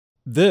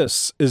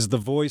This is the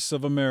voice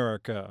of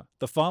America.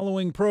 The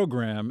following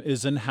program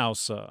is in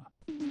Hausa.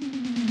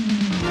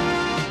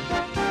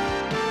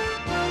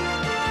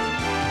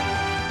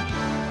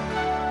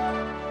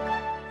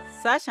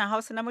 Sashen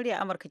Hausa na murya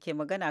Amurka ke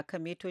magana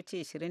kan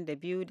mitoci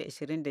 22 da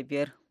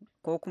 25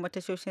 ko kuma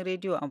tashoshin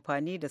rediyo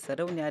amfani da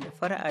sarauniya da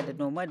fara'a da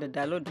noma da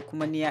dalo da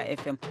kuma niya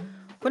FM.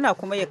 Kuna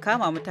kuma ya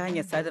kama mu ta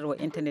hanyar sadarwar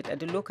intanet a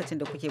duk lokacin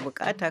da kuke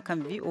bukata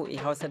kan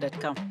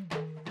voahausa.com.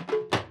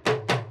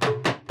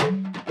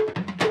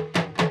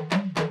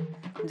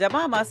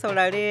 Jama'a masu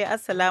saurare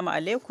Assalamu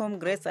alaikum,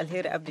 Grace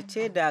Alheri Abdi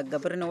ce daga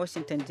birnin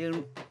Washington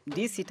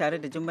DC tare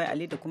da Jummai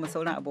Ali da kuma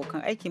sauran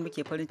abokan aiki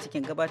muke farin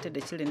cikin gabatar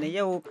da shirin na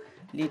yau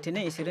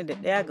Litinin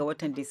 21 ga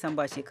watan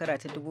Disamba shekara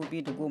ta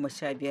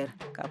 2015.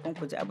 Kafin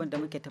ku ji abin da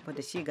muke tafa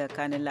da shi ga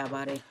kanin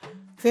labarai.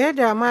 Fiye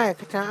da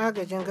ma'aikatan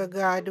agajin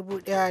gaggawa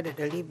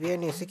 1,500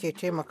 ne suke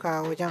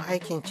taimakawa wajen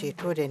aikin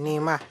ceto da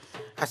nema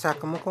a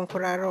sakamakon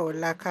kurarowar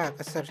laka a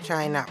ƙasar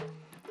China.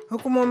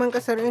 Hukumomin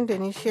kasar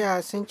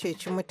Indonesia sun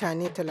ceci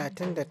mutane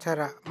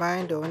 39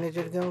 bayan da wani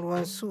jirgin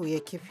ruwan su ya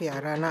kife a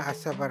ranar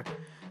Asabar.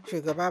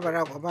 Shugaba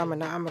Barack Obama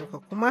na Amurka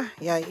kuma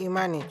ya yi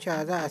imanin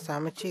cewa za a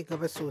samu ci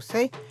gaba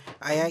sosai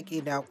a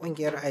yaƙi da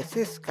ƙungiyar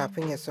ISIS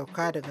kafin ya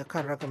sauka daga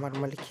kan ragamar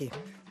mulki.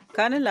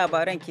 Kanin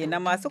labaran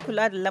kenan masu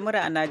kula da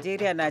lamura a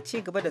Najeriya na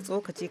ci gaba da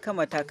tsokaci kan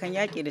matakan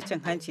yaƙi da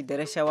cin hanci da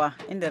rashawa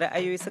inda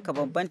ra'ayoyi suka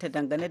bambanta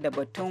dangane da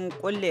batun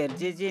kulle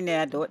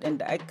yarjejeniya da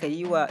waɗanda aka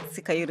yi wa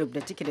suka yi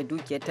rubda ciki da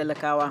dukiyar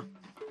talakawa.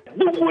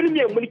 Duk wani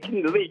mai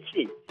mulkin da zai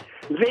ce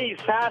zai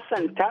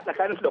sasanta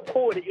tsakaninsu da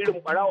kowane irin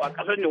ɓarawo a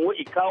ƙasar nan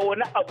wa'i kawo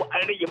wani abu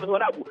an rage masa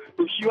wani abu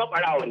to shi ma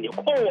ɓarawo ne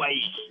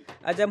kowaye.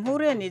 A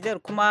jamhuriyar Nijar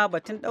kuma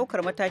batun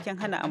ɗaukar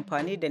matakin hana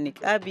amfani da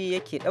niƙabi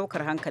yake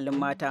ɗaukar hankalin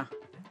mata.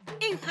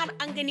 In har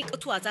an gani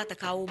katuwa za ta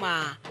kawo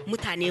ma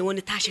mutane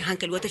wani tashin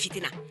hankali wata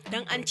fitina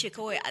dan an ce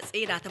kawai a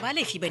tsira ta ba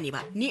laifi bane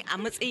ba ni a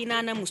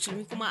matsayina na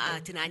musulmi kuma a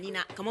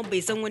tunanina kamar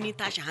bai zan wani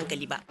tashin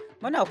hankali ba.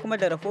 Muna kuma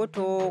da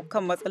rahoto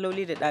kan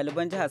matsaloli da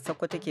ɗaliban jihar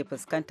Sokoto ke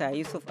fuskanta.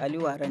 Yusuf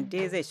Aliyu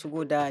Rande zai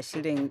shigo da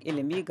shirin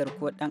ilimi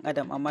garkuwar ɗan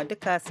adam amma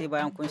duka sai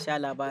bayan kun sha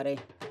labarai.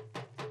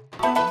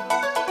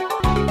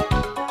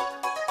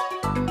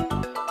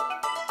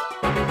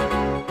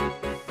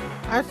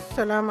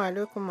 Assalamu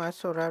alaikum masu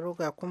sauraro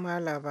ga kuma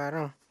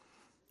labaran.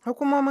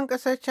 Hukumomin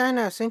ƙasar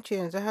China sun ce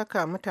yanzu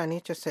haka mutane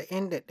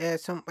 91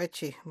 sun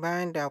ɓace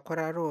bayan da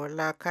kwararowar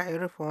laka ya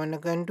rufe wani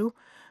gandu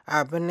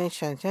a birnin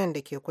Shenzhen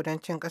da ke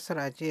kudancin ƙasar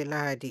a jiya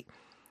Lahadi.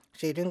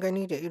 Shaidun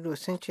gani da ido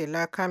sun ce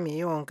laka mai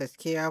yawan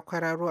gaske ya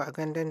kwararo a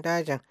gandun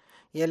dajin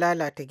ya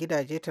lalata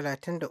gidaje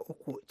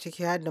 33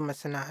 ciki har da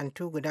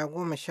masana'antu guda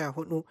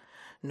 14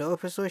 da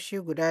ofisoshi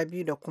guda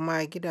 2 da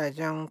kuma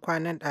gidajen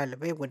kwanan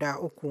ɗalibai guda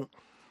 3.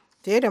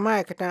 Fiye da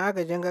ma'aikatan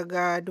agajin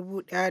gaggawa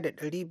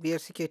 1,500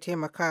 suke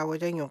taimakawa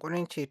wajen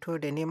yunkurin ceto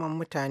da neman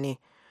mutane.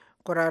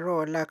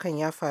 Kurarowar lakan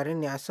ya faru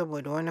ne a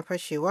saboda wani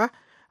fashewa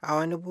a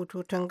wani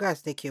bututun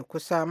gas da ke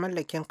kusa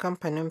mallakin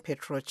kamfanin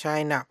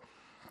PetroChina.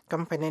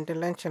 Kamfanin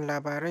dillancin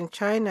labaran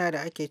China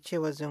da ake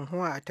cewa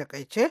Xinhua a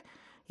takaice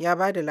ya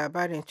ba da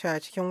labarin cewa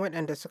cikin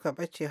waɗanda suka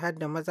ɓace har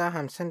da maza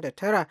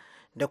 59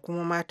 da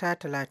kuma mata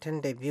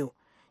 32.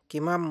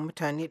 Kimanin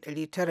mutane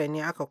 900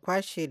 ne aka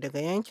kwashe daga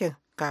yankin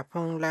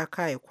kafin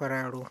laka ya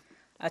kwararo.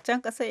 A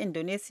can ƙasar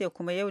Indonesia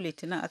kuma yau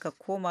Litinin aka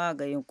koma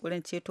ga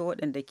yunkurin ceto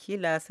waɗanda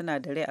kila suna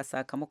da rai a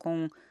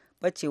sakamakon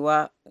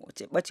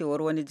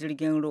ɓacewar wani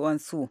jirgin ruwan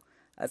su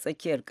a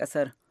tsakiyar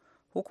ƙasar.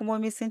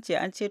 Hukumomi sun ce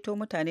an ceto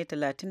mutane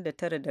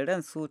 39 da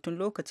ransu tun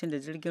lokacin da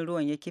jirgin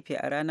ruwan ya kife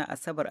a ranar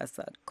Asabar a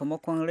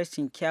sakamakon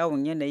rashin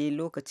kyawun yanayi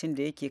lokacin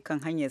da yake kan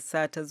hanyar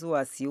sa ta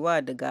zuwa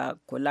Siwa daga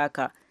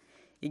Kulaka.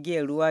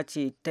 Igiyar ruwa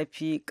ce ta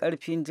fi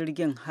ƙarfin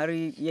jirgin har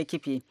ya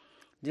kife.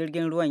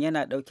 Jirgin ruwan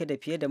yana ɗauke da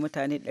fiye da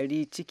mutane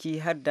 100 ciki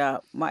har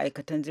da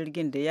ma'aikatan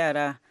jirgin da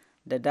yara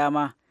da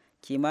dama.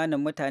 Kimanin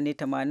mutane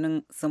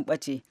 80 sun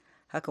ɓace,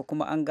 haka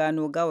kuma an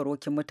gano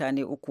gawarwakin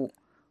mutane 3.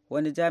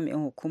 Wani jami'in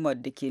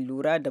hukumar da ke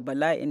lura da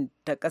bala'in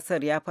ta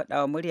ƙasar ya faɗa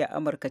wa murya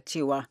Amurka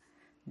cewa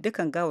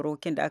dukan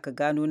gawarwakin da aka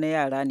gano na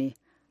yara ne.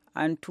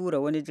 An tura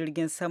wani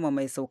jirgin sama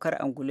mai saukar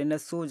angulu na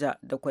soja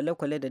da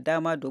kwale-kwale da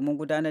dama domin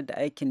gudanar da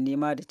aikin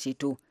nema da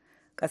ceto.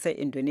 Ƙasar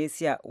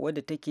Indonesia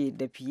wadda take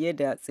da fiye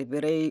da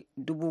tsibirai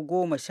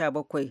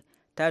 17,000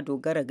 ta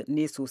dogara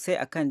ne sosai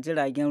akan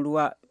jiragen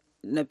ruwa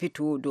na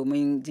fito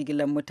domin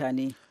jigilar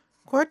mutane.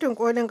 Kotun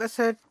kolin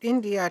ƙasar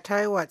India ta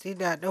yi watsi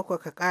da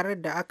ɗaukaka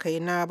ƙarar da aka yi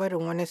na barin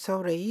wani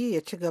saurayi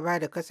ya ci gaba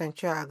da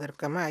kasancewa a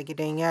garkame a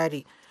gidan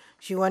yari.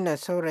 Shi wannan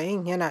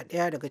saurayin yana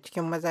ɗaya daga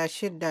cikin maza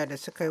 6 da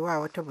suka yi wa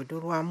wata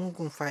budurwa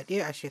mugun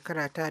fyaɗe a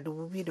shekara ta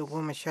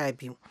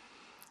 2012.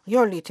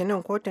 Yau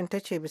Litinin kotun ta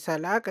ce bisa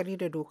la'akari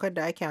da dokar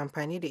da ake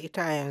amfani da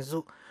ita a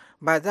yanzu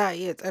ba za a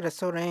iya tsare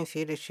saurayin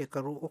fiye da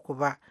shekaru 3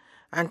 ba.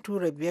 An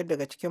tura 5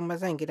 daga cikin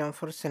mazan gidan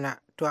fursuna,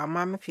 to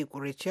amma mafi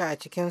ƙuruciya a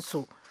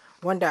cikinsu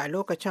wanda a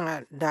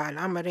lokacin da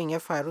al'amarin ya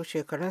faru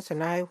shekarunsa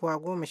na haihuwa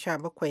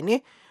 17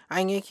 ne,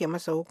 an yanke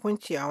masa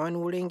hukunci a wani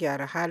wurin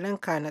gyara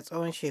halinka na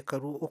tsawon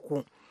shekaru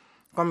 3.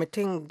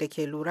 Kwamitin da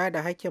ke lura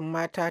da hakkin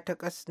mata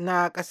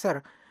na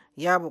ƙasar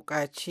ya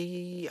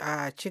buƙaci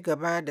a ci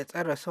gaba da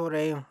tsare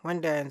saurayin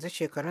wanda yanzu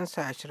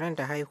shekarunsa 20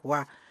 da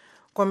haihuwa.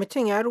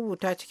 Kwamitin ya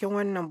rubuta cikin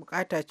wannan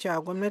bukata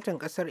cewa gwamnatin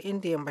kasar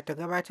Indiya bata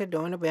gabatar da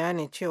wani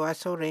bayanin cewa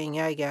saurayin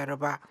ya gyaru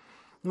ba.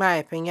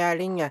 Mahaifin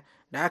yarinyar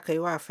da aka yi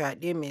wa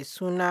fyaɗe mai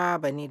suna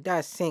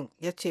Banida Singh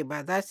ya ce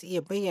ba za su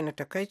iya bayyana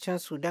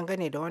takaicinsu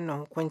dangane da wannan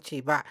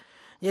hukunci ba.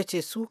 Ya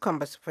ce su kan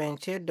ba su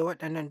fahimci yadda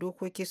waɗannan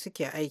dokoki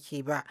suke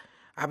aiki ba.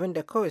 Abin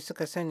da kawai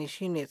suka sani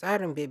shine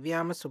tsarin bai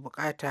biya musu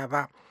bukata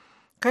ba.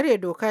 Karya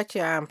doka ce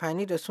a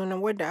amfani da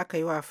sunan wadda aka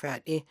yi wa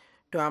fyaɗe.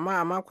 To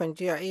amma a makon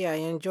jiya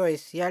iyayen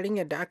Joyce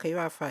yarinyar da aka yi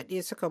wa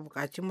fyaɗe suka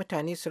buƙaci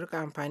mutane su rika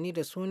amfani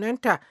da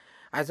sunanta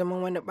a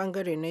zaman wani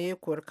bangare na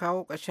yekuwar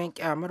kawo ƙarshen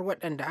kyamar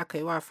waɗanda aka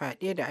yi wa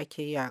fyaɗe da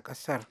ake yi a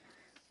ƙasar.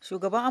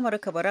 Shugaban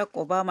Amurka Barack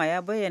Obama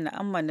ya bayyana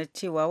amana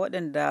cewa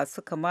waɗanda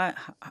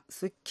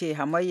suke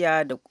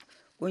hamayya da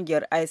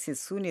ƙungiyar ISIS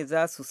su ne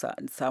za su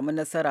samu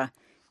nasara.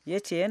 Ya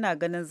ce yana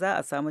ganin za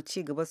a samu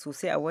ci gaba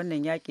sosai a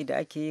wannan yaƙi da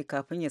ake yi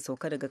kafin ya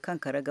sauka daga kan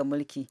karagar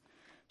mulki.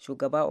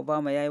 Shugaba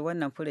Obama ya yi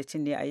wannan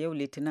furucin ne a yau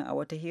Litinin a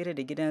wata hira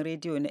da gidan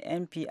rediyo na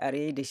NPR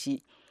ya yi da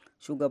shi.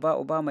 Shugaba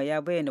Obama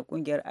ya bayyana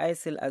kungiyar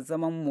ISIL a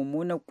zaman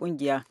mummunar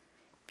kungiya.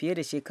 Fiye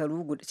da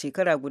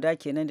shekara guda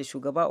kenan da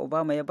shugaba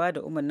Obama ya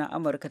bada umarnin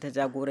Amurka ta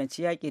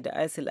jagoranci yaƙi da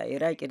ISIL a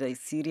Iraki da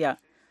Siriya.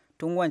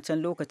 Tun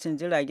wancan lokacin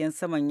jiragen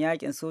saman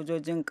yakin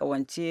sojojin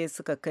ƙawance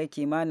suka kai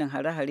kimanin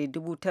hare-hare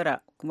 9,000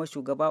 kuma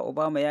shugaba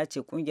Obama ya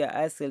ce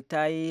kungiyar ISIL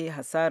ta yi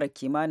hasarar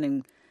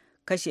kimanin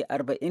kashe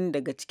 40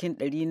 daga cikin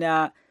 100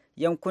 na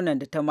yankunan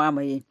da ta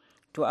mamaye.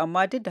 To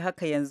amma duk da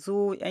haka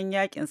yanzu 'yan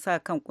yakin sa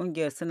kan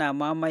kungiyar suna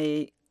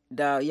mamaye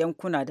da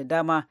yankuna da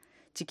dama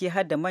ciki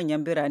har da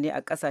manyan birane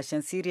a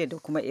kasashen Siriya da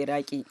kuma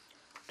Iraki.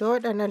 To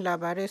waɗannan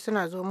labarai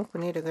suna zo muku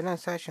ne daga nan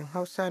sashen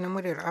Hausa na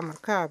muryar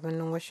Amurka a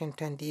birnin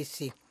Washington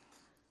DC.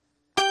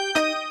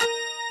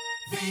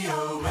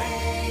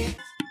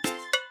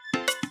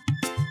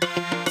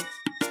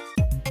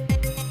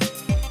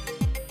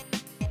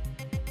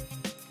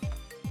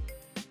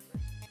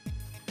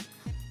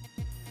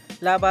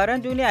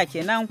 Labaran duniya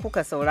kenan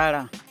kuka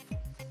saurara.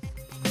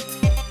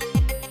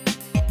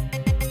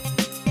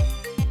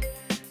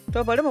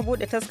 To bari mu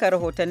buɗe taskar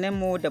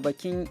rahotanninmu da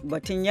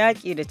batun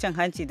yaƙi da cin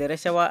hanci da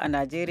rashawa a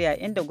Najeriya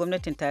inda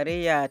gwamnatin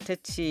tarayya ta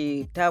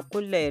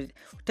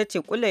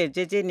ce kulla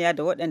yarjejeniya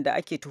da waɗanda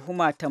ake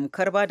tuhuma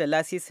tamkar ba da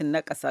lasisin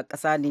na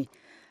ƙasa-ƙasa ne.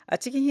 A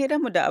cikin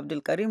hiranmu da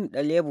Abdulkarim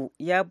Dalebu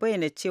ya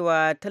bayyana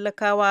cewa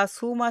talakawa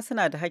su ma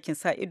suna da hakkin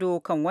sa ido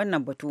kan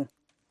wannan batu.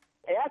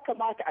 Ya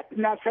kamata a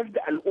tunasar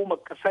da al'ummar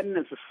ƙasar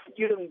nan su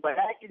irin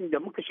bala'in da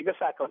muka shiga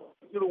sakamakon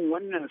irin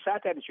wannan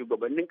sata da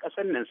shugabannin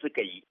ƙasar nan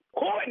suka yi.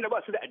 Kowanne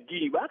ba su da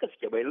addini ba haka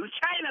suke bai.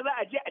 China za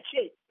a je a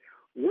ce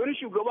wani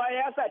shugaba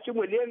ya saci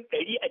miliyan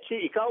 100 a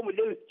ce ya kawo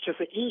miliyan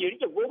 90 ya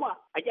rike 10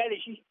 a kyale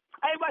shi.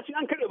 Ai ba shi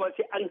an karɓe ba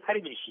sai an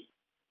harbe shi.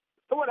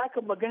 Saboda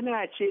haka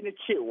magana ce na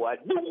cewa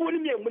duk wani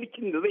mai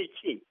mulkin da zai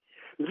ce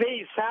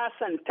zai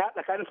sasanta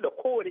tsakaninsu da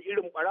kowane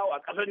irin barawo a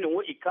ƙasar nan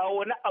wai kawo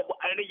wani abu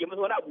an rage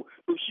masa wani abu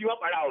to shi ma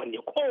barawo ne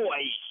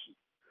kowaye shi.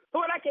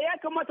 Saboda haka ya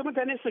kamata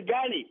mutane su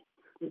gane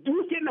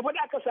dukiyar na faɗi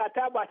aka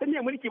sata ba ta ne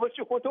mulki ba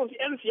ce ko ta wasu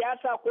 'yan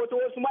siyasa ko ta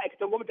wasu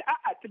ma'aikatan gwamnati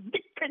a'a ta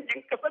dukkan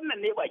 'yan ƙasar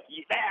nan ne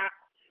baki ɗaya.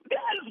 Da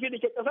arziki da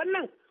ke ƙasar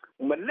nan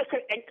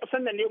mallakar 'yan ƙasar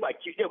nan ne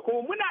baki ɗaya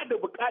kuma muna da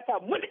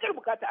matuƙar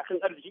bukata akan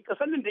arziki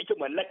ƙasar nan da yake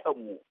mallakar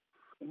mu.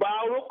 Ba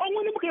roƙon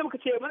wani muka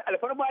ce mana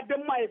alfarma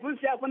don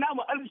mahaifinsu ya fi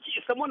namu arziki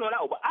isa mana wani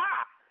abu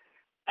a'a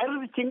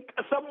arzikin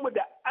ƙasanmu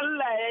da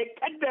Allah ya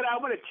kaddara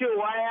mana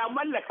cewa ya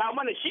mallaka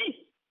mana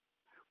shi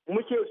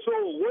muke so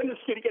wani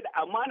suke rike da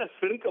amana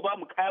su rinka ba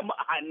mu kayan mu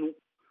a hannu.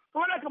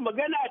 Saboda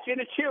magana ce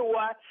na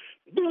cewa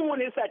duk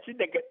wani ya saci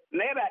daga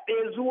naira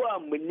 1 zuwa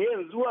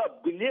miliyan zuwa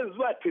biliyan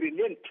zuwa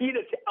tiriliyan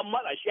tilas sai an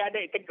matsa shi ya da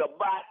ita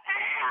gaba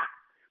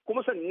ɗaya.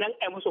 Kuma sannan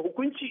a yi masa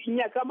hukunci in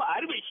ya kama a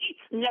harbe shi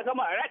in ya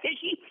kama a rataye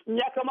shi in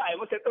ya kama a yi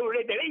masa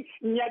ɗaure da rai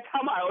in ya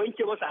kama a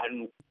wanke masa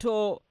hannu.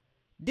 To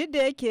duk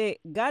da yake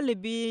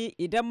galibi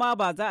idan ma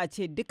ba za a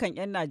ce dukkan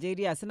 'yan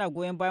Najeriya suna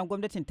goyon bayan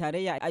gwamnatin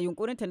tarayya a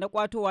yunkurinta na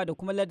kwatowa da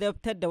kuma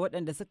ladabtar da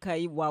waɗanda suka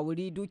yi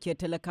wawuri dukiyar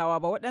talakawa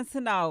ba waɗansu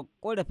na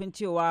korafin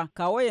cewa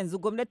kawo yanzu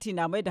gwamnati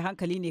na mai da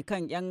hankali ne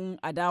kan 'yan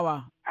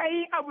adawa.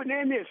 Ai abu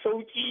ne mai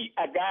sauki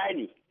a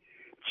gane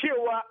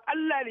cewa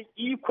Allah da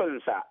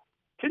ikonsa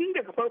tun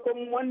daga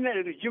farkon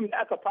wannan rijim da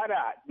aka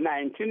fara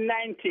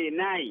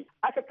 1999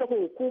 aka kafa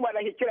hukuma da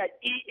ake kira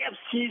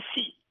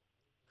EFCC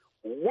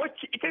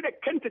wacce ita da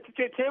kanta ta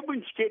ce ta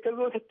bincike ta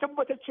zo ta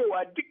tabbatar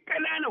cewa duk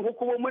ƙananan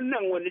hukumomin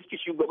nan wanda suke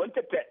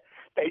shugabantar ta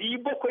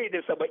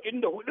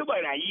 774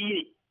 barayi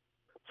ne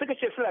suka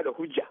ce suna da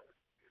hujja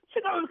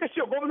suka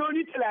ce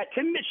gwamnoni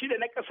 36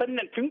 na ƙasar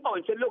nan tun a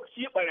wancan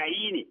lokaci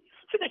barayi ne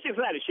suka ce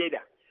suna da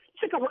shaida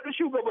suka faɗi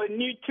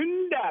shugabanni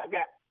tun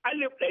daga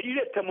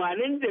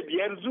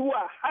 1985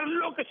 zuwa har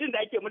lokacin da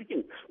ake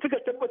mulkin suka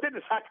tabbatar da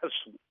satar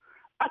su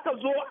aka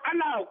zo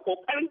ana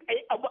kokarin kai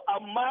abu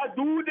amma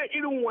duk da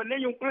irin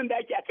wannan yunkurin da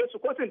ake akai su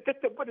kotun ta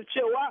tabbata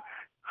cewa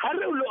har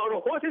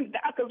rahoton da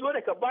aka zo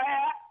daga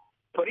baya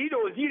Farida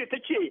Waziri ta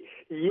ce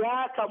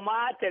ya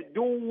kamata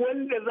duk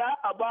wanda za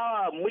a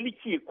ba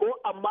mulki ko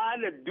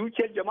amanar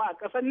dukiyar jama'a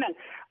ƙasar nan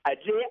a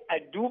je a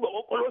duba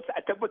kwakwalwarsa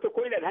a tabbatar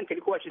ko yana da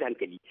hankali ko ba shi da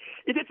hankali.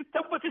 Ita ta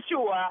tabbata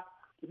cewa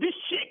duk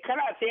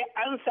shekara sai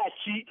an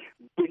saci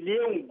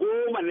biliyan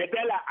 10 na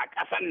dala a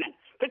ƙasar nan.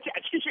 Ta ce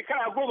a cikin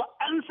shekara 10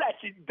 an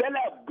saci dala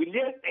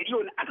biliyan 100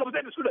 wanda aka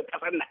fitar da su da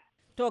ƙasar nan.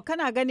 To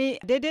kana gani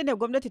daidai ne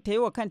gwamnati ta yi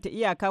wa kanta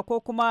iyaka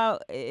ko kuma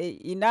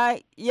ina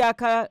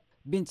iyaka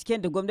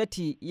binciken da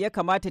gwamnati ya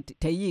kamata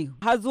ta yi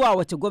har zuwa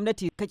wace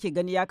gwamnati kake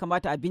gani ya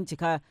kamata a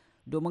bincika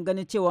domin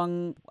ganin cewa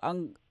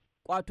an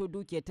kwato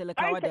dukiyar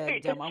talakawa da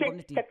jami'an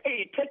gwamnati?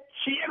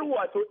 Takaitacciyar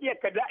wato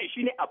iyaka da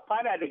shi ne a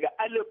fara daga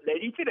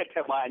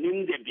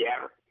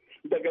 1985.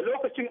 Daga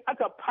lokacin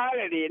aka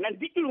fara renan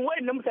duk irin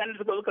waɗannan mutanen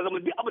da suka zama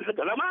duk abin da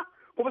suka zama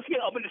kuma suke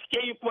abin da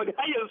suke yi kuma da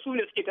hanyar su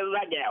ne suke ta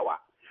zagayawa.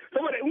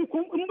 Saboda in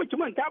baki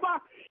manta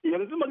ba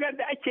yanzu magana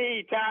da ake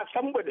yi ta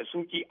samba da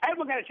suki ai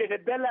magana ce ta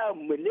dala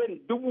miliyan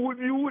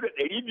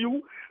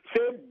 2,200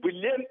 sai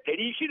biliyan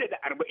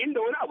 640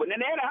 da wani abu na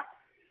naira,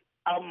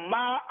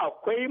 amma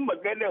akwai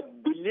magana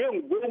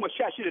biliyan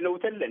 16 na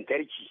wutar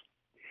lantarki,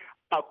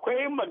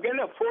 akwai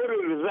magana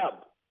foreign reserve,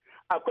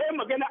 akwai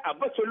magana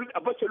absolute,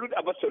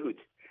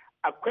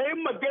 akwai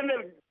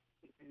maganar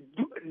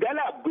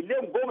dala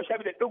biliyan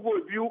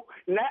 12.2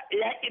 na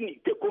yakin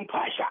tekun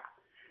fasha.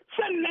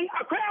 Sannan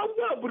akwai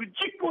abubuwa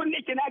burjik wanda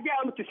ke na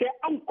gaya miki sai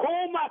an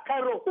koma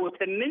kan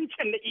rahotannin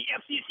can na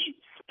EFCC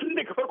tun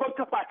daga farkon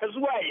kafa ta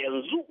zuwa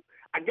yanzu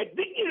a ga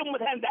duk irin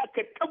mutanen da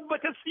aka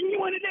tabbatar sun yi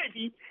wani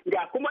laifi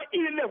ga kuma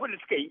irin laifin da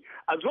suka yi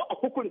a zo a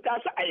hukunta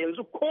su a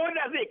yanzu ko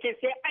da zai kai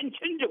sai an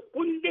canja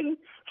kundin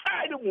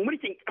tsarin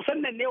mulkin ƙasar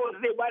nan ne wanda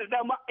zai ba da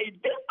dama a yi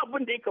duk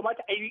abin da ya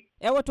kamata a yi.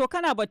 Wato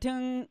kana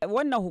batun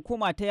wannan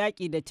hukuma ta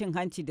yaƙi da cin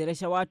hanci da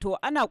rashawa to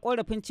ana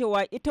ƙorafin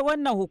cewa ita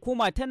wannan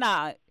hukuma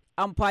tana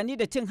amfani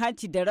da cin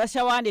hanci da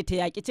rashawa ne ta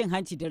yaƙi cin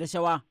hanci da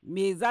rashawa.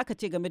 Me za ka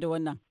ce game da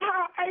wannan?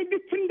 Ai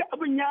duk tun da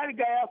abin ya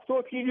riga ya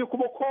fito fili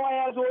kuma kowa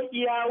ya zo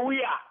iya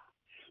wuya.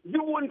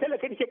 Duk wani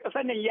talaka da ke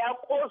ƙasar nan ya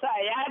ƙosa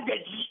ya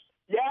gaji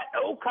ya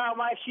ɗauka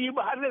ma shi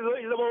ba har zai zo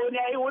ya zama wani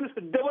yayi wani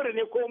su dabara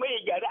ne komai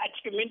ya gyaru a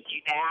cikin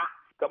minti ɗaya.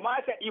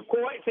 Kamata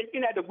kowa isan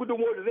ina da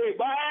gudunmawar da zai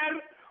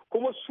bayar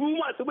kuma su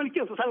masu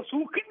mulkin su san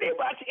su kaɗai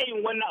ba su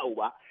yin wannan abu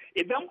ba.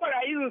 Idan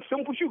barayin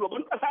sun fi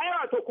shugaban ƙasa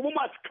yawa to kuma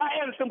masu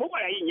kayan sun fi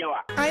barayin yawa.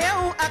 A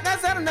yau a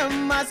ƙasar nan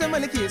masu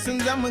mulki sun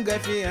zama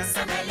gafiya.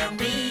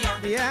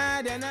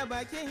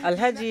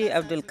 Alhaji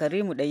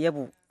Abdulkarimu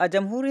Ɗayyabu a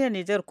jamhuriyar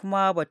Nijar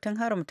kuma batun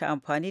haramta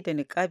amfani da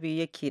niƙabi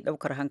yake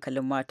ɗaukar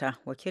hankalin mata.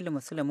 Wakilin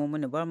Musulmin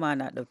Muni Barma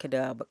na ɗauke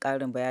da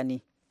ƙarin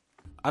bayani.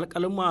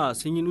 Alƙaluma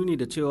sun yi nuni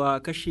da cewa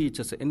kashi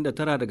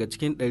 99 daga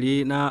cikin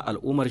 100 na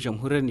al'ummar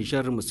jamhuriyar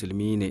Nijar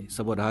musulmi ne,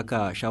 saboda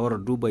haka shawarar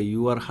duba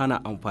yiwuwar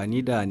hana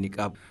amfani da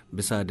niqab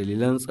bisa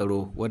dalilan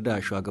tsaro wadda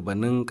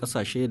shugabannin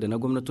kasashe da na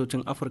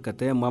gwamnatocin Afirka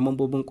ta yamma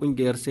mambobin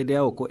kungiyar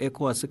yawo ko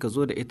ECOWAS suka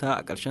zo da ita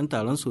a ƙarshen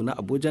taron su na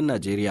Abuja,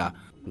 Najeriya.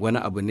 Wani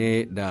abu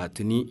ne da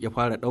tuni ya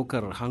fara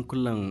ɗaukar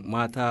hankulan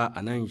mata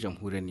a nan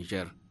jamhuriyar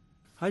Nijar.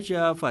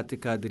 Hajiya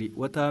Fatikadiri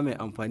wata mai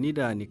amfani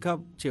da niqab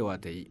cewa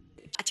ta yi.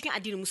 A cikin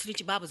addinin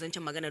musulunci babu zancen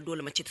magana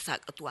dole mace ta sa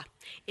katuwa,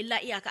 illa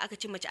iyaka aka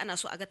ce mace ana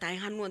so a ga tayin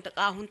hannuwanta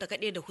kahunta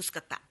kaɗai da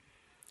huskarta,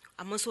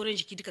 amma sauran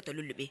jiki duka ta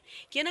lullube.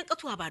 Kenan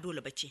katuwa ba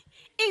dole bace.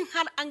 In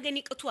har an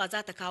gani katuwa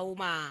za ta kawo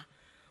ma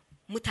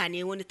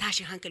mutane wani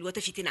tashin hankali,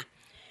 wata fitina,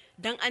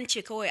 dan an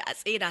ce kawai a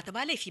tsaida ta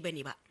ba laifi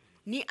bane ba.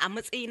 Ni a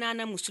matsayina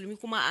na musulmi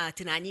kuma a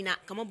tunanina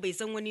kamar bai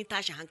zan wani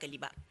tashin hankali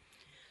ba.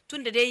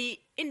 Tunda dai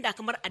inda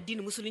kamar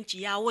addinin musulunci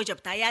ya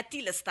wajabta ya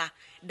tilasta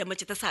da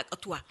mace ta sa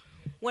katuwa,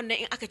 wannan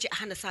in aka ce a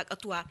hana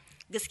sakatuwa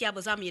gaskiya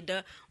ba za mu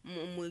yadda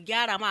mu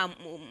gyara ma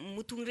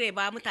mutum rai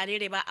ba, mutane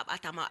rai ba, a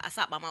bata ma, a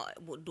saba ma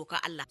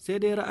doka Allah. Sai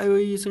dai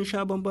ra'ayoyi sun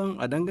sha bamban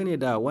a dangane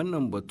da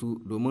wannan batu,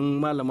 domin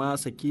malama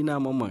Sakina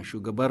Mamman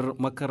shugabar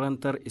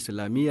makarantar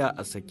Islamiyya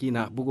a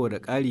Sakina bugo da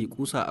ƙari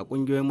kusa a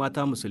ƙungiyoyin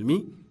mata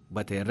musulmi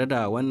bata yarda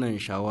da wannan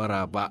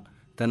shawara ba,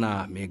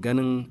 tana mai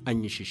ganin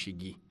an yi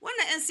shishigi.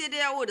 Wannan 'yan sai da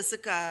yawo da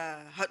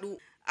suka haɗu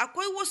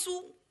akwai wasu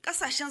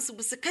kasashen su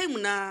basu kai mu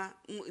na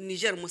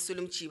Nijar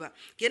musulunci ba,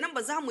 kenan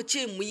ba za mu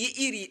ce mu yi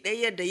iri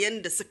ɗaya da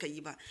yanda suka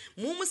yi ba.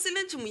 Mu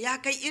musulunci mu ya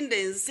kai inda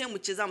yanzu sai mu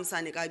ce za mu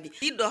sa niqabi.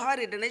 Ni da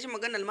hare da naji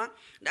maganar ma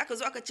da aka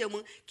zo aka ce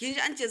mun kin ji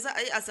an ce za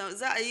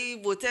a yi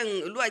boten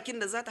luwakin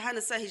da za ta hana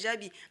sa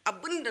hijabi,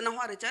 abinda na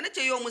fara ta nace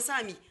yo mu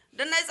sami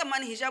dan nayi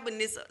tsammanin hijabin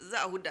ne za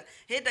a hudda,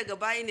 he daga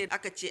baya ne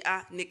aka ce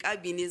a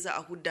niqabi ne za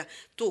a hudda.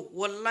 To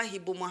wallahi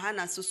bu mu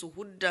hana su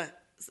hudda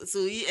su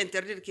yi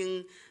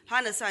interdirkin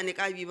hana sa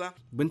niqabi ba.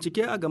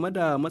 Bincike a game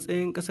da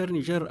matsayin kasar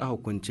Nijar a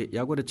hukunce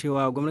ya gwada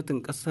cewa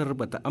gwamnatin kasar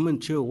bata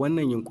amince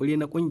wannan yunkuri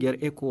na kungiyar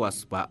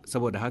ECOWAS ba,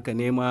 saboda haka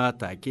ne ma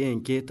take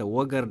yanke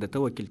tawagar da ta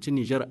wakilci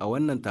Nijar a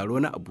wannan taro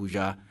na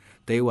Abuja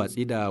ta yi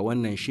watsi da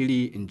wannan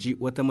shiri, in ji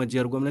wata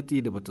majiyar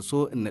gwamnati da bata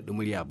so in naɗi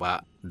murya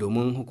ba,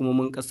 domin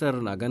hukumomin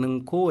kasar na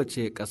ganin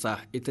kowace ƙasa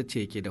ita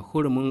ce ke da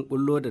hurumin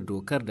bullo da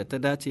dokar da ta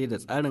dace da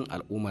tsarin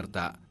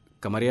al'ummarta,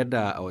 kamar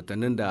yadda a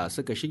watannin da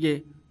suka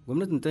shige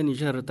gwamnatin ta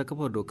Nijar ta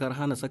kafa dokar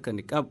hana saka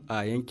niqab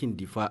a yankin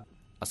Difa,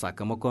 a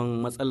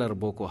sakamakon matsalar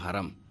Boko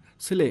Haram.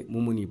 Sule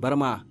Mumuni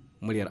Barma,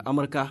 muryar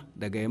Amurka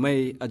daga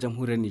Yamai a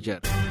jamhuriyar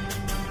Nijar.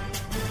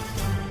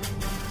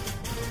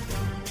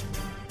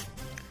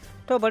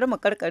 To bari mu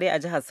karkare a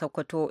jihar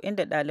Sokoto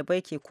inda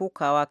ɗalibai ke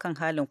kokawa kan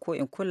halin ko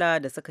in kula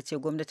da suka ce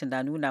gwamnati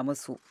na nuna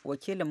musu.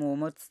 Wakilinmu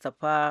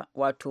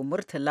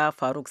Murtala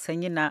Faruk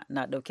Sanyina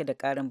na ɗauke da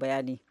ƙarin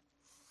bayani.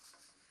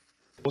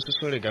 Wasu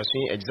sun riga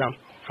sun yi exam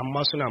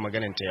amma suna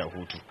maganin ta ya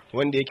hutu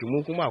wanda yake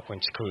mu kuma a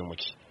kwanci kawai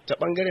muke. Ta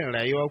bangaren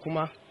rayuwa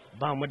kuma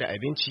ba mu da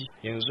abinci,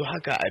 yanzu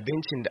haka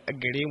abincin da a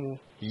gare mu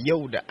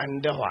yau da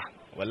an dawa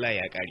wallahi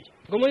ya kare.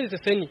 Gwamnati ta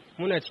sani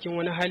muna cikin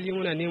wani hali,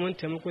 muna neman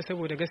taimako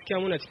saboda gaskiya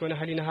muna cikin wani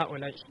hali na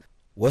haƙulaki.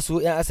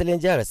 Wasu 'yan asalin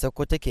jihar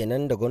Sokoto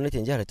kenan da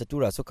gwamnatin jihar ta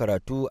tura su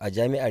karatu a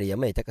jami'ar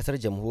Yamai ta kasar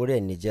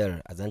jamhuriyar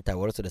Nijar a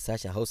zantawarsu da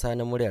sashen Hausa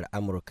na muryar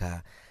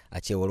Amurka. A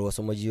cewar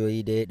wasu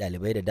majiyoyi dai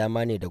ɗalibai da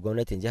dama ne da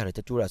gwamnatin jihar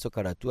ta tura su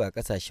karatu a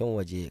kasashen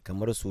waje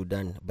kamar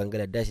Sudan,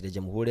 Bangladesh da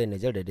jamhuriyar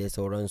Nijar da dai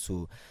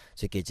sauransu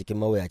suke cikin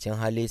mawuyacin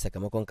hali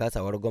sakamakon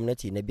kasawar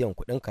gwamnati na biyan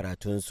kuɗin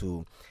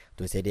karatunsu.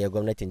 To sai dai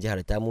gwamnatin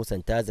jihar ta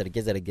musanta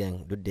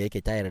zarge-zargen duk da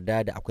yake ta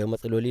yarda da akwai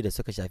matsaloli da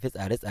suka shafi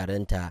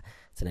tsare-tsarenta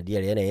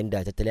sanadiyar yanayin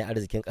da tattalin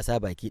arzikin ƙasa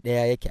baki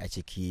ɗaya yake a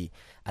ciki.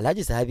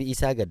 Alhaji Sahabi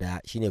Isa Gada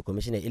shine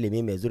kwamishinan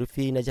ilimi mai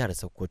zurfi na jihar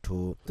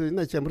Sokoto. To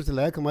ina ce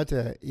Murtala ya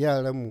kamata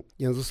yaranmu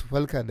yanzu su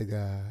falka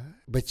daga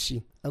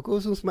bacci. Akwai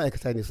wasu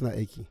ma'aikata ne suna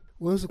aiki,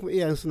 wasu kuma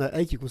iyayen suna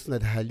aiki kuma suna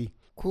da hali.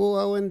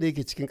 Kowa wanda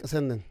yake cikin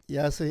ƙasar nan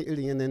ya san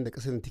irin yanayin da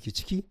ƙasar nan take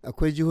ciki.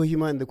 Akwai jihohi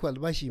ma da ko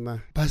albashi ma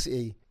ba su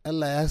yi.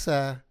 Allah ya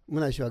sa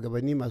muna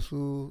shugabanni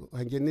masu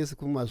hangen nesa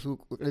kuma masu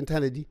kokarin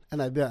tanadi,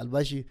 ana biyan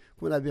albashi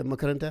kuma ana biyan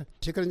makaranta.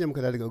 Shekaran jiya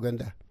muka daga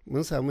Uganda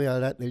mun samu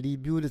yara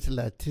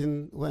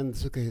 230 wanda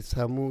suka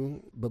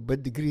samu babbar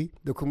digiri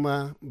da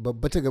kuma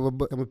babba ta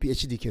gaba kamar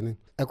PhD kenan.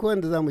 Akwai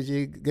wanda za mu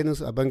je ganin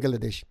su a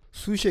Bangladesh,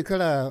 su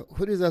shekara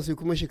 4 za su yi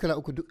kuma shekara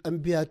 3 duk an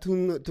biya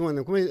tun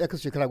wannan, kuma ya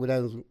kasu shekara guda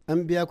yanzu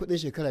an biya kuɗin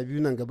shekara 2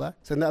 nan gaba,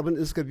 sannan abin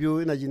da suka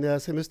biyo ina ji na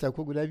semester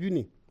ko guda 2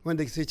 ne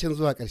wanda sai can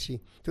zuwa ƙarshe.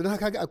 To don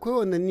haka akwai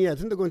wannan niyya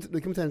tun da gwamnati ta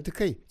ɗauki mutane ta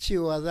kai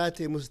cewa za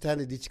ta yi musu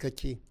tanadi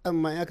cikakke,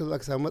 amma in aka zo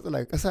aka samu matsala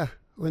ga ƙasa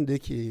wanda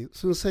yake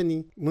sun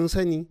sani mun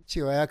sani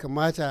cewa ya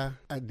kamata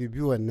a dubi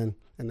wannan.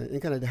 In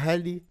kana da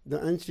hali don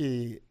an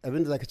ce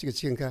abin da za ka cika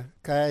cikinka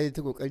ka yi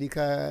ta kokari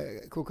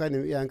ko ka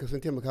nemi iyayenka sun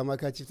taimaka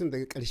maka ci tun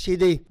daga ƙarshe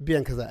dai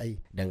biyan ka za a yi.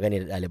 Dangane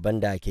da ɗaliban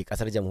da ke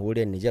ƙasar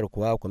jamhuriyar Nijar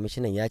kuwa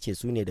kwamishinan ya ce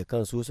su ne da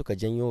kansu suka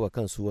janyo wa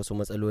kansu wasu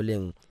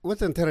matsalolin.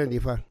 Watan 9 ne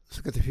fa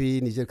suka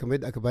tafi Nijar kamar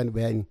yadda aka bani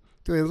bayani.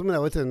 To yanzu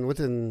muna watan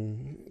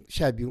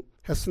 12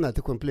 har suna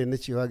ta complain na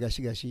cewa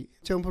gashi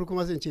can farko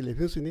ma sai ce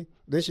laifin su ne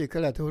don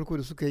shekara ta farko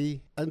da suka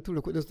yi an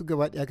tura kuɗin su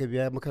gaba ɗaya aka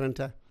biya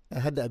makaranta a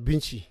hada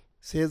abinci,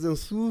 sai zan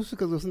su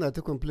suka zo suna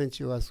ta complain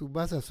cewa su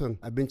ba sa son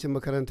abincin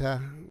makaranta,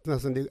 suna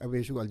son dai abin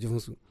ya shigo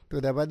aljihunsu. To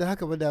da ba da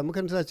haka ba da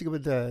makaranta ta ci gaba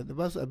da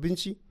ba su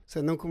abinci,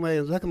 sannan kuma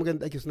yanzu haka magana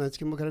da ake suna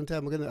cikin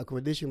makaranta maganar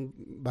accommodation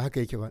ba haka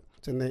yake ba.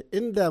 Sannan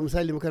inda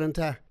misali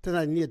makaranta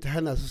tana niyyar ta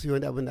hana su yi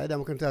wani abin da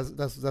makaranta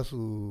za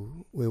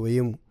su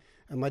waiwaye mu.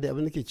 Amma da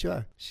abin da ke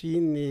cewa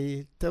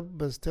shine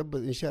tabbas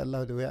insha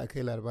Allah da waya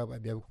akai Laraba ba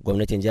biya.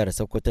 Gwamnatin jihar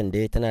Sokoto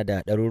dai tana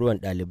da ɗaruruwan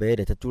ɗalibai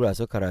da ta tura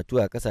su karatu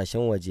a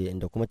kasashen waje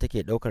inda kuma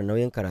take ɗaukar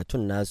nauyin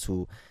karatun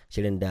nasu,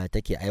 shirin da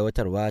take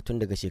aiwatarwa tun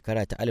daga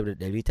shekara ta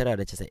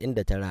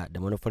 1999 da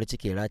manufar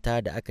cike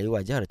rata da aka yi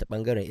wa jihar ta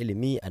bangaren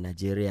ilimi a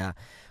Najeriya.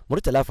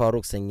 Murtala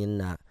Faruk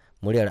Sanyinna,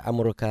 muryar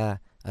Amurka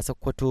a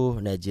Sokoto,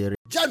 Najeriya.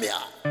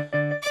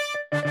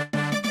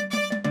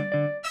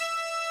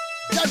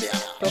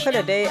 To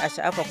kada dai a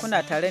sha'afa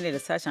kuna tare ne da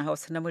sashen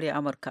Hausa na murya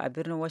Amurka a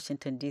birnin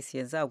Washington DC,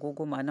 yanzu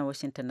agogo na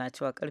Washington na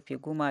cewa karfe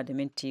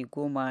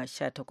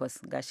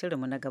 10:18 ga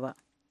shirinmu na gaba.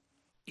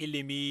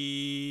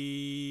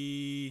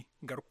 Ilimi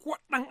garkuwar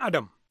ɗan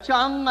Adam.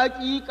 Can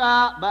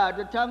hakika ba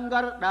da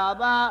tangarɗa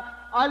ba,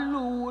 an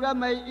lura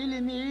mai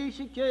ilimi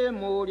shike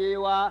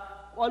morewa,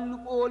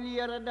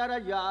 ƙwalƙoliyar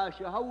daraja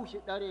shi haushi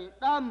ɗare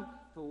ɗan.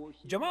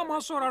 Jama'a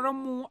masu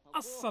sauraronmu,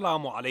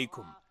 Assalamu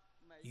alaikum.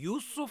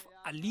 Yusuf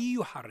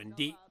Aliyu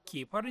Harande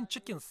ke farin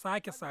cikin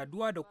sake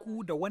saduwa da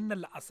ku da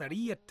wannan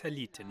la'asariyar ta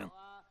Litinin.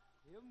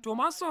 To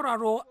masu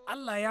sauraro,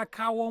 Allah ya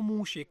kawo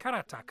mu,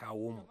 shekara ta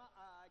kawo mu.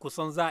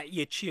 Kusan za a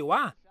iya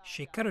cewa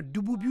shekarar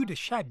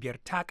 2015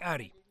 ta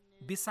ƙare.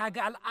 Bisa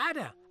ga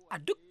al'ada a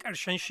duk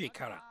ƙarshen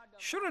shekara,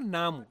 shirin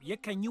namu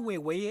yakan yi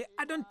waiwaye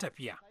adon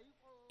tafiya,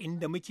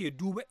 inda muke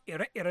duba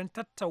ire-iren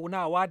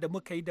tattaunawa da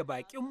muka yi da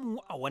baƙinmu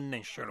a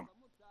wannan shirin.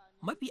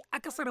 Mafi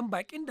akasarin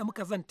baƙin da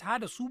muka zanta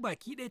da su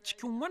baki ɗaya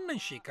cikin wannan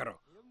shekarar,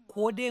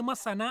 ko dai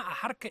masana a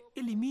harkar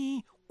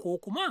ilimi ko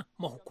kuma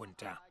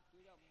mahukunta.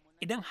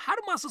 Idan har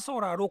masu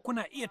sauraro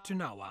kuna iya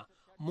tunawa,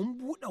 mun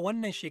buɗe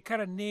wannan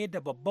shekarar ne da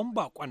babban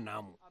baƙon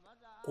namu,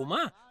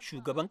 kuma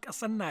shugaban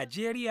ƙasar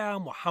Najeriya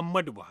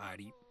Muhammadu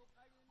Buhari.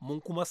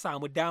 Mun kuma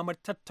samu damar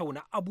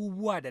tattauna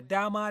abubuwa da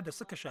dama da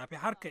suka shafi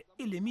harkar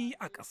ilimi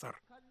a ƙasar.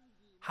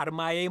 Har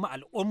ma ya yi ma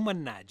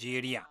al'umman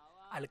Najeriya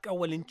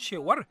alƙawalin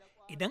cewar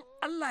idan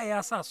Allah ya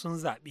sa sun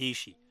zaɓe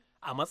shi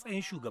a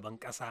matsayin shugaban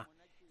ƙasa,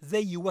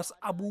 zai yi wasu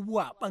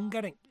abubuwa a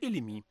ɓangaren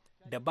ilimi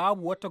da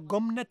babu wata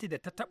gwamnati da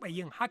ta taɓa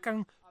yin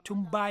hakan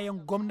tun bayan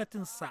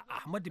gwamnatinsa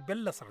Ahmadu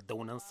Bello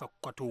Sardaunan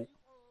Sokoto.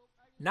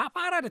 Na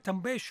fara da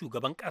tambayar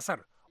shugaban ƙasar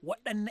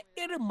waɗanne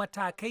irin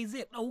matakai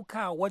zai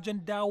ɗauka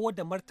wajen dawo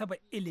da martaba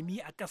ilimi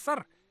a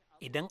ƙasar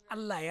idan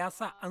Allah ya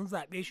sa an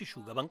zaɓe shi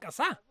shugaban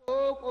ƙasa?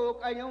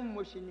 Ƙoƙarin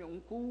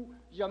musulunku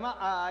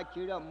jama'a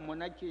kiranmu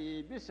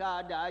nake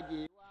bisa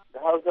dage. Da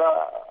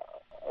Hausa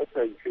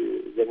akan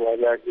ce zama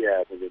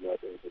lafiya da zama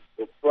ɗaya.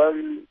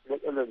 Babban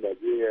matsalar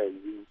Najeriya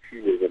yanzu shi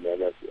ne zama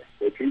lafiya.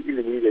 Wakil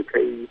ilimi da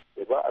kai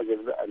da ba a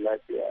zaune a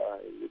lafiya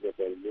yanzu da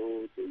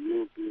Borno da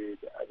Yobe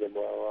da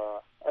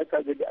Adamawa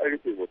aka ga da an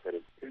rufe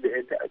makarantu. Inda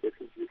 'yan ta'adda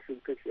sun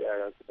kashe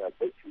yara suna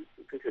bacci,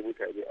 sun kashe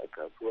mutane a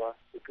kasuwa,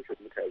 sun kashe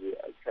mutane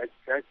a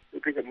caci,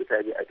 sun kashe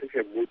mutane a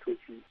tashar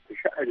motoci, da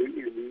sha'anin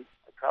ilimi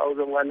a kawo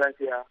zama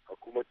lafiya a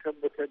kuma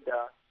tabbatar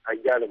da an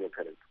gyara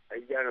makarantu.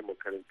 An gyara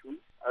makarantu,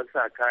 an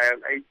sa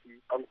kayan aiki,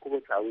 an kuma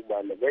samu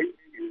malamai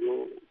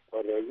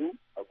kwararru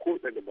a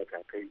kowane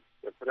matakai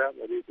da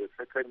firamare da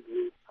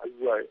sakandare har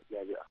zuwa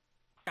jami'a.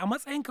 A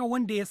matsayinka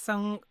wanda ya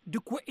san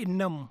duk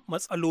wa'innan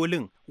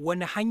matsalolin,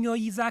 wani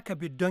hanyoyi za ka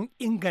bi don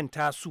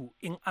inganta su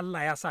in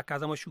Allah ya sa ka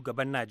zama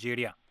shugaban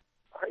Najeriya?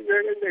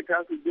 Hanyoyin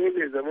inganta su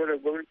dole zama da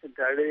gwamnatin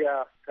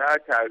tarayya ta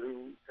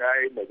taru ta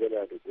yi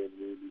magana da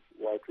gwamnati.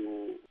 Wato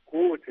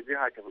kowace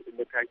jiha ta faɗi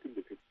matakin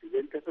da ta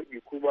idan ta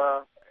faɗi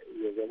kuma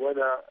ya zama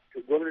da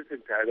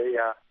gwamnatin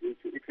tarayya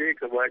yake ita ya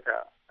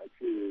kamata a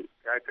ce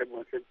ta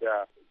tabbatar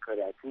da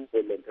karatu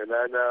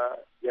ballantana na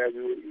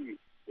jami'o'i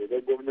da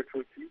na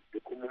gwamnatoci da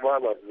kuma ma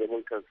masu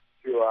zaman kansu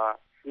cewa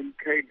sun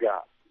kai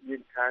ga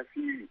yin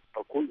tasiri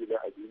a ko'ina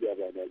a duniya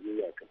ba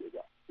Najeriya kaɗai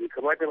ba. Bai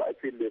kamata ba a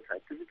ce mai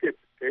certificate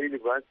ta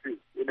university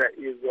yana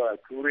iya zuwa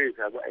Turai ya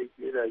samu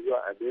aiki, yana zuwa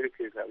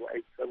America ya samu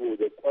aiki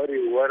saboda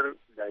kwarewar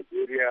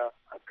Najeriya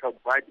akan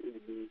bada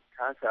ilimi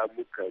ta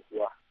samu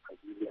karbuwa a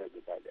duniya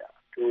gaba daya.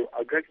 To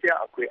a gaskiya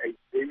akwai aiki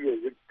dai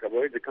yanzu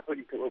kamar da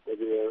kafari ta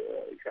ɓarɓarewar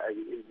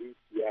sha'anin ilimi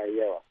ya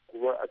yawa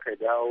kuma aka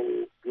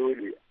dawo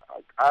dole a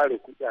ƙara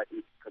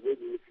kuɗaɗe kamar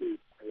da yake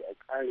a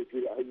ƙara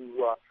gina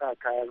abubuwa sa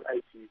kayan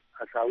aiki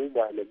a samu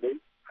malamai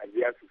a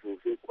biya su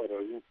sosai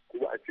ƙwararru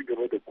kuma a ci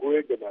gaba da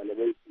koyar da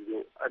malamai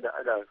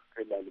ana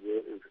kai malamai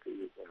waɗanda suka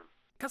yi ƙwararru.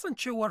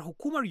 Kasancewar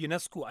hukumar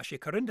UNESCO a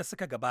shekarun da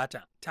suka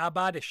gabata ta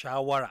ba da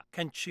shawara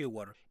kan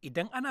cewar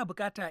idan ana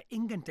bukata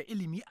inganta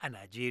ilimi a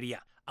Najeriya,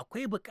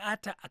 akwai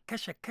bukata a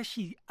kashe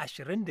kashi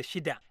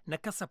 26 na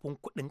kasafin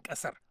kuɗin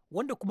ƙasar,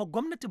 wanda kuma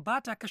gwamnati ba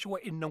ta kashe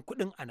wa'innan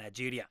kuɗin a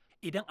Najeriya.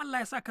 Idan Allah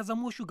ya sa ka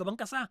zamo shugaban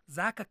ƙasa,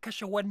 za ka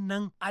kashe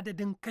wannan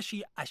adadin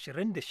kashi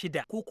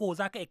 26 ko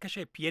za ka iya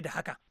kashe fiye da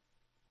haka.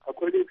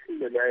 Akwai lokacin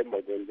da na yi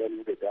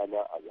maganganu da dama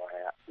a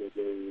baya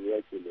wajen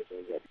yaki da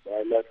zanzan.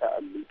 Bayan na sa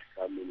an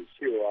bincika mini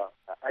cewa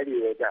a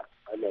arewa da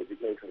ana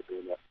jikin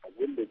Kaduna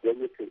abinda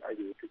gwamnatin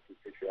arewa take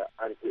kashe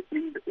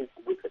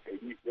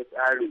 43% na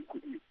tsarin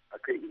kuɗi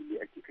akan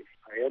ilimi ake kashe.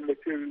 A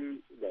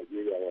yammacin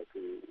Najeriya wato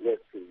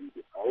Western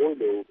Region a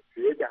wani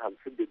fiye da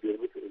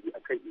 55%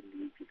 akan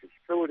ilimi ake kashe.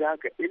 Saboda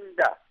haka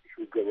inda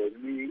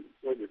shugabanni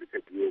wanda suka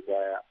biyo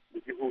baya da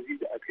jihohi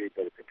da aka yi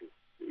barkatai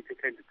da ita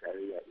kanta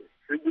tarayya ne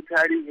sun bi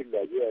tarihin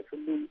Najeriya,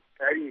 sun bi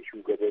tarihin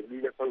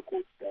shugabanni na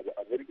farko da ba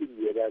a bar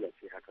ilimi ya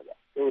lalace haka ba.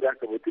 Saboda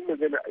haka mutum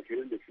magana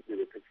 26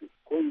 da ta ce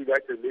ko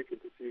United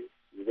Nations ta ce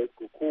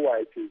UNESCO kowa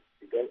ya ce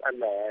idan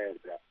Allah ya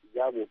yarda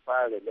za mu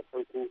fara na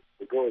farko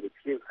da gawa da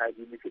cikin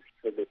hali muke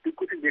sannan duk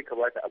kuɗin da ya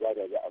kamata a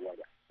bada za a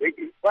bada.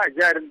 Ba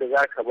jarin da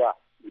za ka ba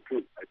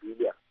mutum a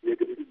duniya ya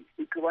ga ilimi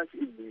in ka ba shi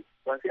ilimi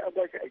ba sai an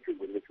ba shi aikin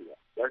gwamnati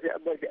ba sai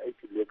an ba shi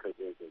aikin lokal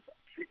gwamnati ba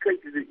shi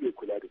kanshi zai iya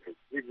kula da kai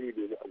zai je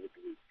nemi abu da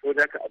zai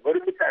saboda haka a bar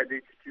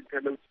mutane cikin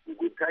talauci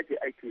mugunta ce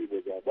ake yi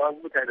maza ba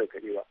mutanen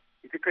karewa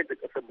ita kanta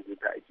ƙasar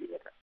mugunta ake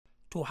mata.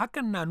 To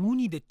hakan na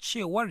nuni da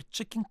cewar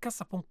cikin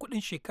kasafin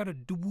kuɗin shekarar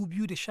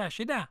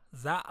 2016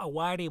 za a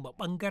ware ma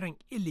ɓangaren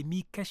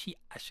ilimi kashi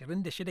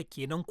 26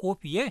 kenan ko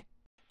fiye?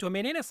 To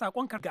menene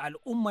sakonka ga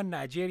al'ummar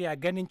Najeriya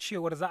ganin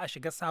cewar za a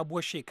shiga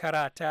sabuwar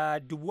shekara ta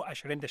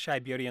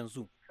 2015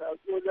 yanzu?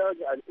 Sakona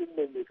ga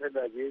al'ummar mu ta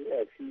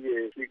Najeriya shi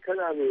ne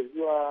shekara mai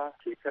zuwa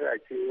shekara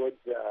ce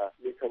wadda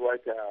ya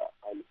kamata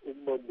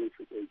al'ummar mu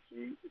su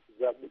ɗauki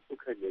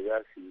zaɓuɓɓukan da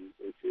za su yi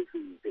ɗauke su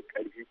da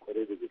ƙarfi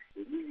kwarai da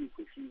gaske. Dalili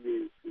ku shi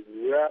ne su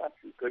lura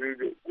shekaru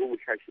da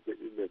 16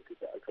 ɗin nan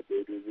da aka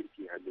baido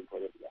mulki hannun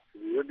farar da. Su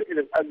lura da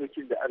irin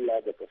arzikin da Allah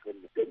ya baka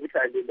sannan da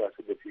mutane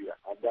masu basira.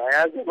 Amma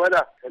ya zama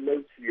da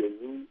talauci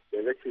yanzu da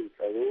rashin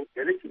tsaro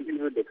da rashin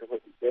ilimin da ka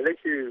faɗi da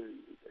rashin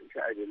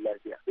sha'anin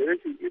lafiya da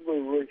rashin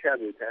ibin ruwan sha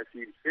mai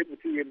tasiri sai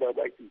mutum ya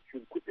mamaki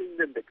shin kuɗin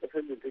nan da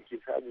ƙasar nan take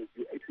samu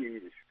bi ake yi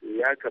da shi. To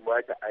ya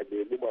kamata a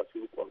nemi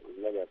masu riƙon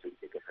Allah masu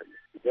riƙe ƙasar nan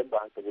idan ba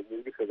haka ba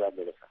mu duka za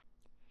mu rasa.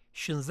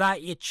 Shin za a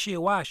iya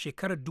cewa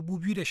shekarar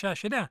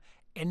 2016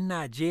 'yan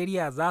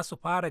Najeriya za su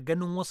fara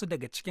ganin wasu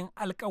daga cikin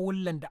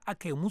alƙawullan da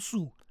aka yi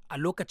musu a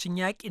lokacin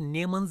yaƙin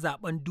neman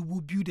zaben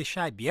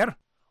 2015?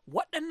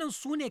 Waɗannan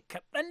su ne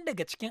kaɗan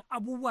daga cikin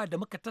abubuwa da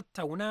muka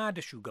tattauna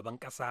da shugaban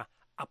ƙasa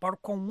a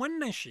farkon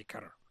wannan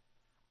shekarar.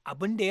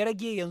 Abin da ya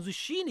rage yanzu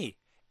shine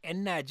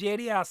 'yan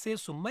Najeriya sai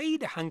su mai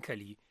da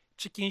hankali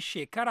cikin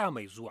shekara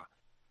mai zuwa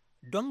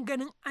don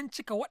ganin an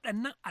cika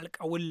waɗannan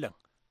alƙawullan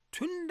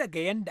tun daga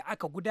yadda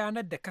aka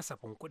gudanar da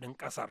kasafin kuɗin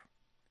ƙasar.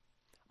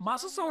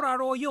 Masu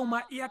sauraro yau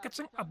ma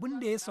iyakacin abin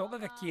da ya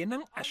sauƙaƙa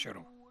kenan a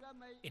shirin.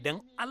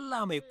 Idan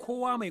Allah mai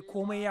kowa mai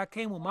komai ya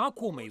kai mu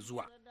mako mai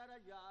zuwa,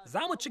 za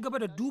mu ci gaba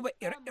da duba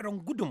ire-iren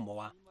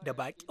gudunmawa da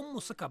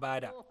baƙinmu suka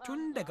bada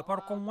tun daga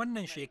farkon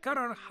wannan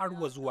shekarar har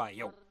wa zuwa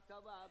yau.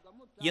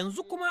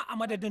 Yanzu kuma a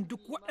madadin duk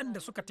waɗanda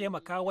suka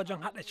taimaka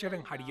wajen haɗa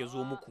shirin har ya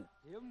zo muku,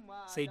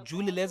 sai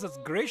Julie Lazarus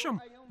Gresham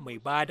mai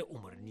ba da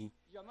umarni,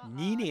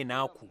 ni ne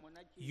naku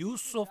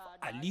Yusuf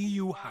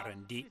Aliyu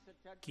Harande,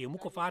 ke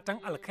muku fatan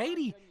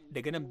alkhairi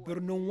daga nan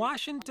birnin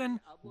Washington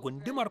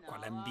gundumar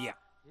Columbia.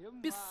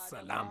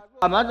 Bissalam.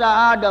 A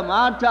maza da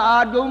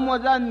mata don mu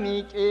zan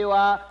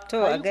miƙewa.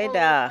 To a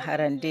gaida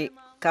Harande,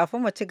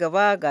 kafin mu ci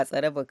gaba ga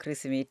tsarabar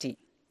Kirsimeti.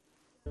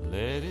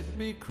 Let it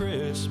be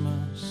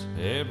Christmas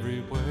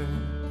everywhere,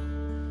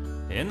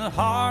 in the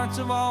hearts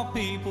of all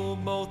people,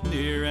 both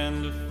near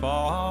and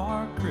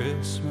far.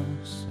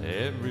 Christmas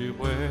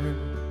everywhere.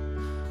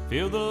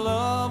 Feel the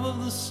love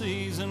of the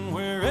season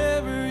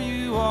wherever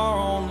you are,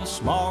 on the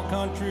small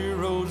country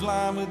roads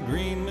lined with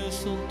green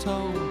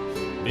mistletoe,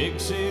 big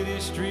city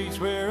streets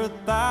where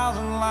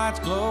 1,000 lights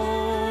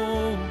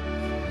glow.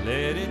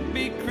 Let it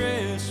be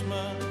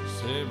Christmas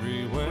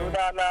everywhere.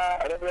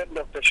 Sunana Reverend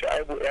Dr.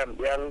 Shu'aibu M.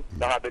 Biyal,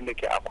 don abin da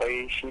ke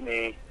akwai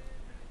shine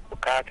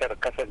bukatar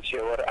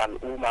kasancewar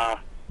al'umma,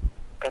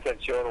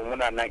 kasancewar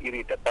muna nan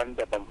iri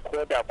daban-daban,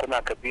 ko da kuna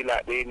kabila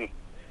ɗaya ne,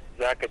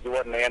 za ka ji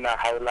wannan yana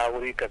haula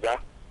wuri kaza,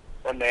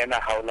 wannan yana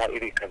haula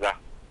iri kaza,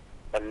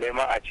 balle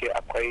ma a ce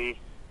akwai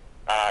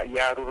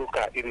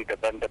yarurruka iri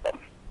daban-daban.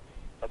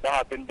 Babban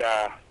abin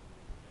da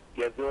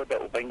ya zo da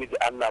Ubangiji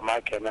Allah ma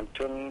kenan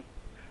tun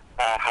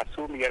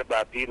hasumiyar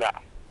Babila,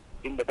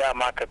 inda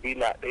dama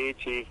kabila ɗaya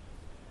ce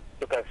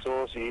suka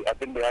so su yi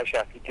abin da ya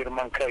shafi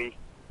girman kai,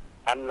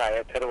 Allah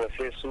ya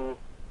tarwase su,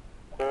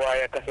 kowa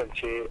ya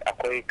kasance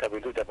akwai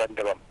kabilu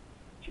daban-daban.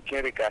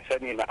 Cikin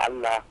rigasani na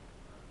Allah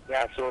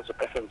ya so su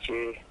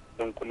kasance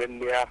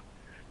dunkulalliya,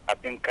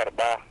 abin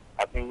karba,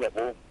 abin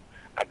yabo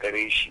a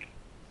gare shi.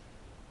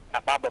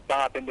 Amma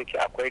babban abin da ke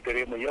akwai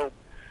gare mu yau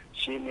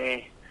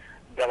shine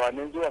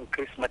gabanin zuwan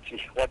Kirsimati,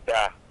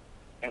 wadda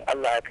in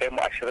Allah ya kai mu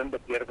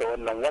 25 ga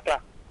wannan wata,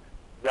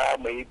 za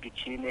mu yi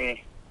biki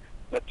ne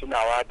na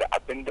tunawa da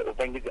abin da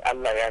Ubangiji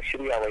Allah ya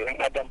shirya wa 'yan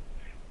Adam,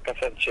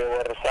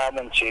 kasancewar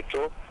samun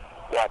ceto,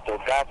 wato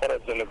gafarar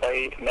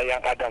zunubai na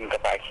 'yan Adam ga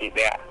baki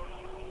daya.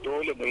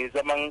 Dole mu yi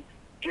zaman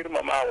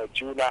girmamawa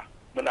juna,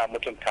 muna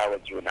mutuntawa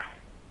juna.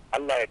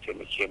 Allah ya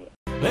taimake mu.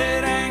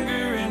 Let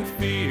anger and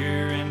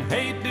fear and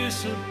hate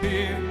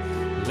disappear.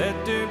 Let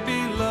there be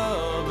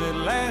love that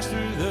lasts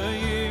through the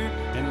year,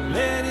 and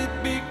let it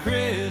be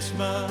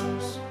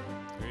Christmas.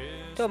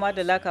 To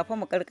madalla, kafin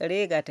mu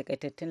karkare ga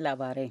takaitattun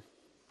labarai.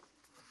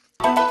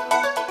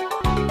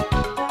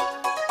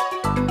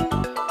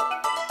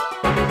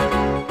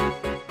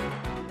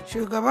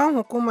 Shugaban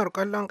hukumar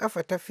ƙwallon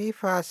ƙafa ta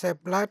FIFA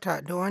Sepp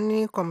Blatter da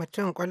wani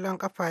kwamitin ƙwallon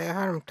ƙafa ya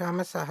haramta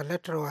masa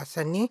halartar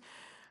wasanni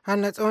har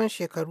na tsawon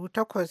shekaru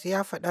 8,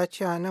 ya faɗa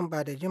cewa nan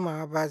ba da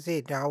jimawa ba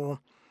zai dawo.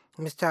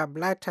 Mr.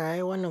 Blatter ya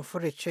yi wannan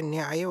furucin ne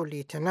a yau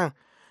Litinin,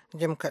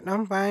 jim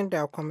kaɗan bayan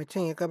da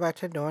kwamitin ya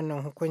gabatar da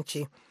wannan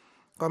hukunci.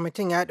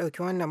 Kwamitin ya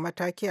ɗauki wannan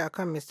mataki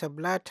akan Mr.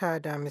 Blatter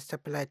da Mr.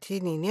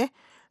 Platini ne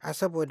a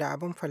saboda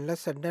abin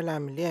fallasar dala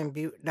miliyan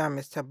 2 da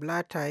Mr.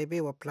 Blatter ya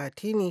baiwa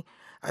Platini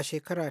a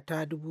shekara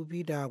ta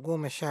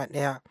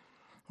 2011.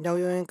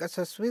 Lauyoyin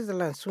ƙasar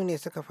Switzerland su ne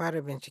suka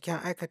fara binciken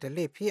aikata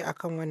laifi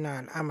akan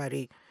wannan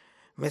al'amari.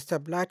 Mr.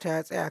 Blatter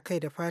ya tsaya kai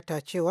da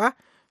fata cewa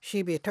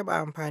shi bai taɓa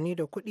amfani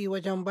da kuɗi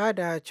wajen ba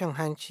da cin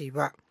hanci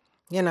ba.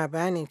 Yana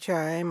bayanin cewa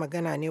ya yi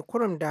magana ne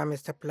kurum da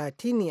Mr.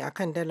 Platini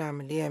akan dala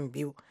miliyan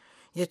 2.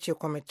 Ya ce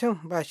kwamitin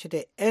ba shi da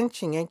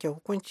 'yancin yanke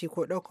hukunci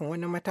ko ɗaukan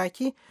wani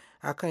mataki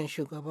akan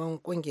shugaban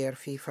ƙungiyar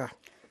FIFA.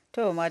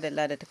 To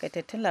madalla, da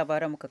takaitattun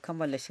labaran muka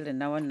kammala shirin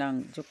na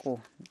wannan jiko,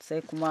 sai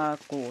kuma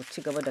ku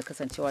ci gaba da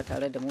kasancewa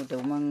tare da mu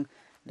domin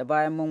da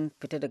bayan mun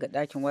fita daga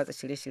ɗakin watsa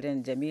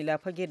shirye-shiryen, Jamila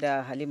Fage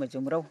da Halima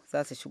Jumrau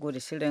za su shigo da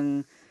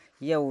shirin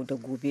yau da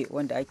gobe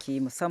wanda ake yi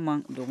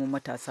musamman domin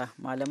matasa.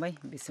 Malamai,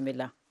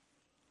 bismillah.